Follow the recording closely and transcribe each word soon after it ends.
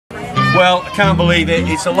Well, I can't believe it.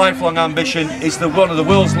 It's a lifelong ambition. It's one of the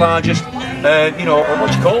world's largest, you know,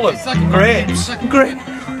 what do you call them? Grapes. Grape.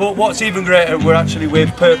 But what's even greater, we're actually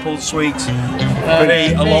with Purple Sweet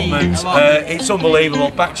Pea Allotment. It's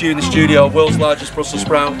unbelievable. Back to you in the studio. World's largest Brussels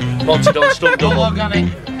sprout, monted on stump double.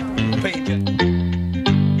 Organic.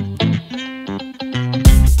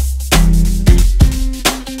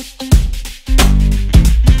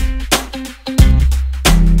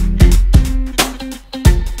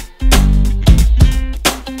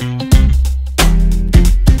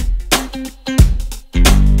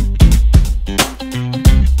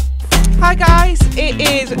 Hi guys, it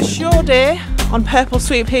is show day on Purple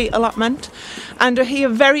Sweet Pea Allotment and we're here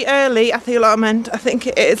very early at the allotment. I think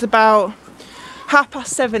it is about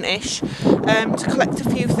 7:30ish to collect a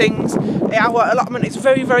few things. Our allotment is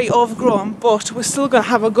very overgrown, but we're still going to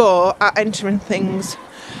have a go at entering things.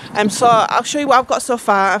 So I'll show you what I've got so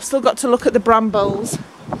far. I've still got to look at the brambles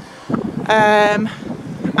and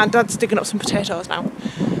Dad's digging up some potatoes now,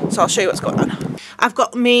 so I'll show you what's going on. I've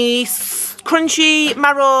got me crunchy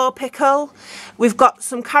marrow pickle, we've got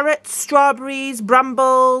some carrots, strawberries,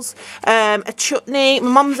 brambles, a chutney, my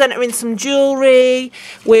mum's entering some jewellery,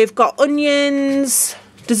 we've got onions,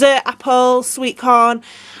 dessert apple, sweet corn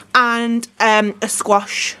and a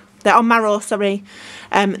squash. They're on marrow, sorry,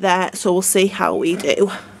 there, so we'll see how we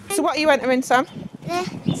do. So what are you entering, Sam?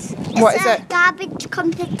 What is it? Garbage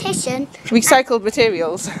competition. Recycled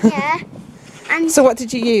materials? Yeah. And so what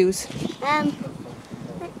did you use?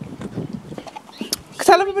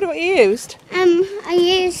 Tell everybody what you used. I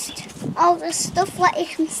used all the stuff that you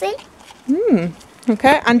can see.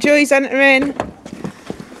 Okay, and Joy's entering.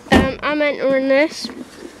 I'm entering this.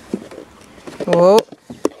 Oh,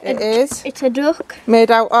 it is. It's a duck.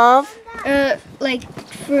 Made out of? Like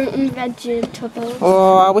fruit and vegetables.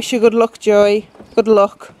 Oh, I wish you good luck, Joy. Good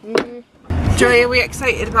luck. Joy, are we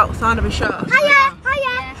excited about the Thornaby Show? Hiya!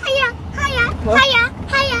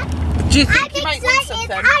 Do you think you might win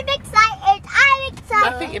something? I'm excited.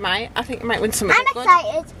 I think you might. I think you might win something.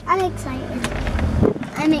 I'm excited.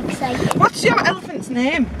 What's your elephant's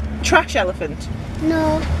name? Trash elephant?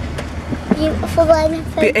 No. Beautiful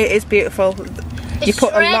elephant. It is beautiful. You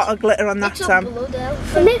put a lot of glitter on that, Sam.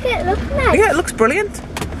 To make it look nice. Yeah, it looks brilliant.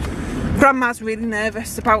 Grandma's really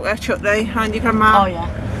nervous about her chutney, aren't you, Grandma? Oh yeah.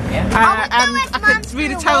 And I can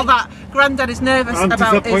really tell that Grandad is nervous about his...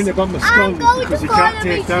 I'm disappointed about my scones because he can't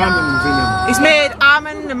taste the almonds in them. He's made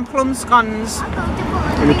almond and plum scones.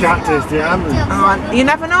 And he can't taste the almonds. Oh, you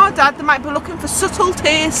never know, Dad, they might be looking for subtle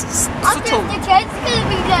tastes. Subtle. The kids gonna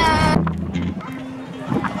be there.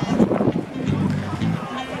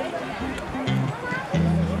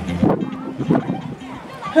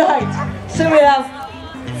 Right, so we have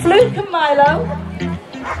Fluke and Milo,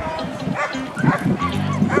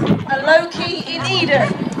 and Loki in Eden.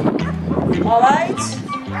 Alright,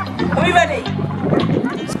 are we ready?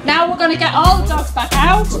 Now we're going to get all the dogs back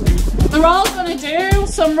out. They're all going to do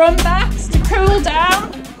some run backs to cool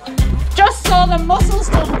down, just so the muscles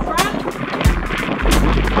don't crack.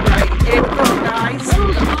 Right, here we go, guys.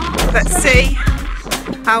 Let's see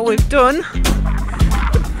how we've done.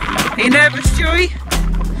 Are you nervous, Joey?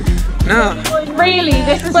 No. Really,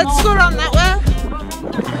 this is Let's go around that way.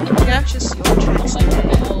 Yeah, just your tricks like a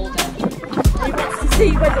bit older. He wants to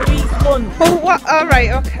see whether he's won. oh, what? All right,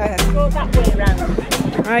 okay. Go that way round.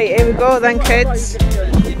 Right, here we go then, kids.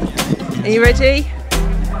 Are you ready?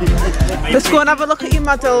 Let's go and have a look at your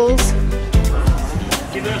medals.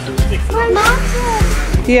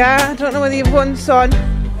 Yeah, I don't know whether you've won, son.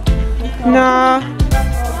 No.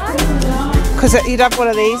 Because you'd have one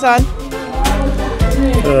of these on.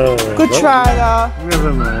 Good try though.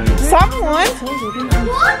 Never mind. Sam won.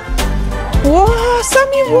 Whoa,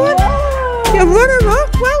 Sam, you won. You're runner-up.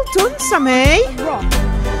 Well done, Sammy.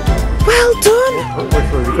 Well done.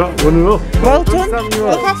 You got runner-up. Well done.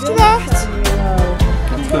 Look after that.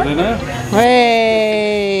 That's good, isn't it?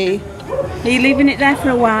 Hey. Are you leaving it there for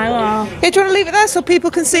a while or? Yeah, do you want to leave it there so people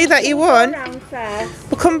can see that you won?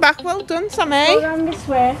 We'll come back. Well done, Sammy. Go round this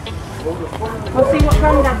way. I'll see what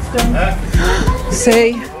Grandad's done.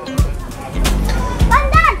 See.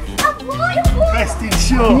 Best in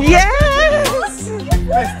show. Yes.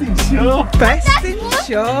 Best in show. Best in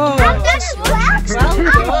show.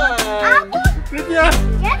 Did ya?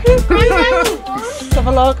 Let's have a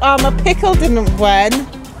look. Oh, my pickle didn't win.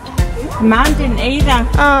 Mine didn't either.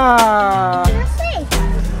 Ah.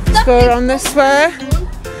 Let's go around this way.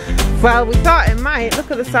 Well, we thought it might. Look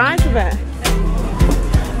at the size of it.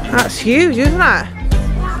 That's huge, isn't it?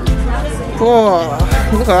 Whoa,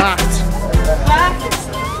 look at that.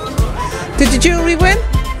 Did your jewellery win?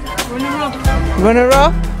 Runner up. Runner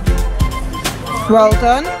up. Well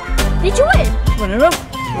done. Did you win? Runner up.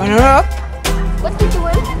 Runner up. What did you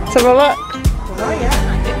win? Let's have a look.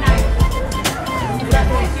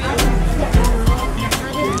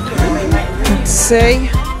 Let's see.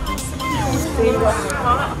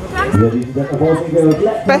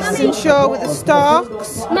 Best in show with the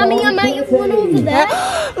Starks. Mummy, I might have one over there.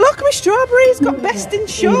 Look, my strawberry's got best in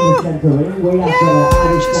show. Yeah.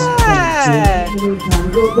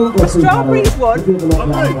 The strawberry's won.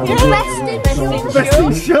 Yeah. Best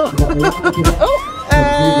in show.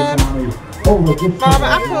 Mama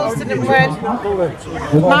Apples didn't win.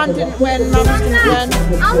 Man didn't win. Mama didn't win.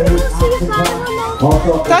 I'm going to see if I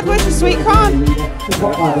won. Dad, where's your sweet corn?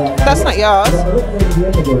 That's not yours.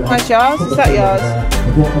 Where's yours? Is that yours?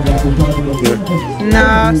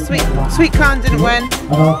 No, sweet corn didn't win.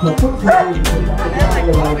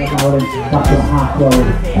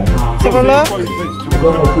 Let's have a look.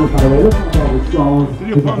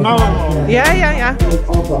 Yeah.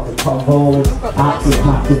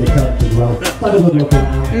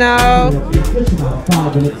 No.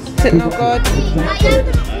 Is it no good? I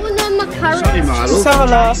never won on my carrots. Let's have a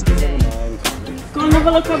look. Go and have a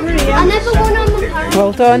look over here. I never won on my carrots.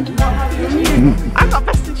 Well done. I got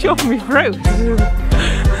best in show for my fruit.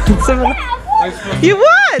 You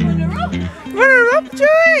won! Runner up,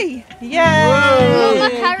 Joy! Yeah! No, my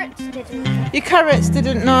carrots didn't. Your carrots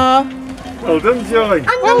didn't know. Well done, Joy.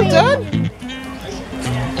 Well done!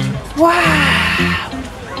 Wow!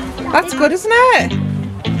 That's good, isn't it?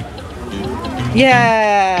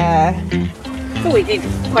 Yeah! Oh, we did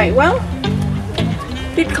quite well.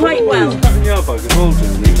 Did quite well. I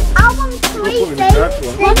won 3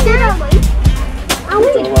 things. What did I win? I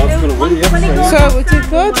won. So we did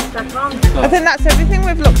good. I think that's everything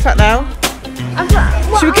we've looked at now.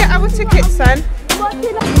 Should we get our tickets then? What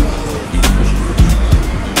did I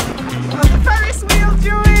On the Ferris wheel,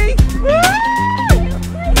 Joey! Woo!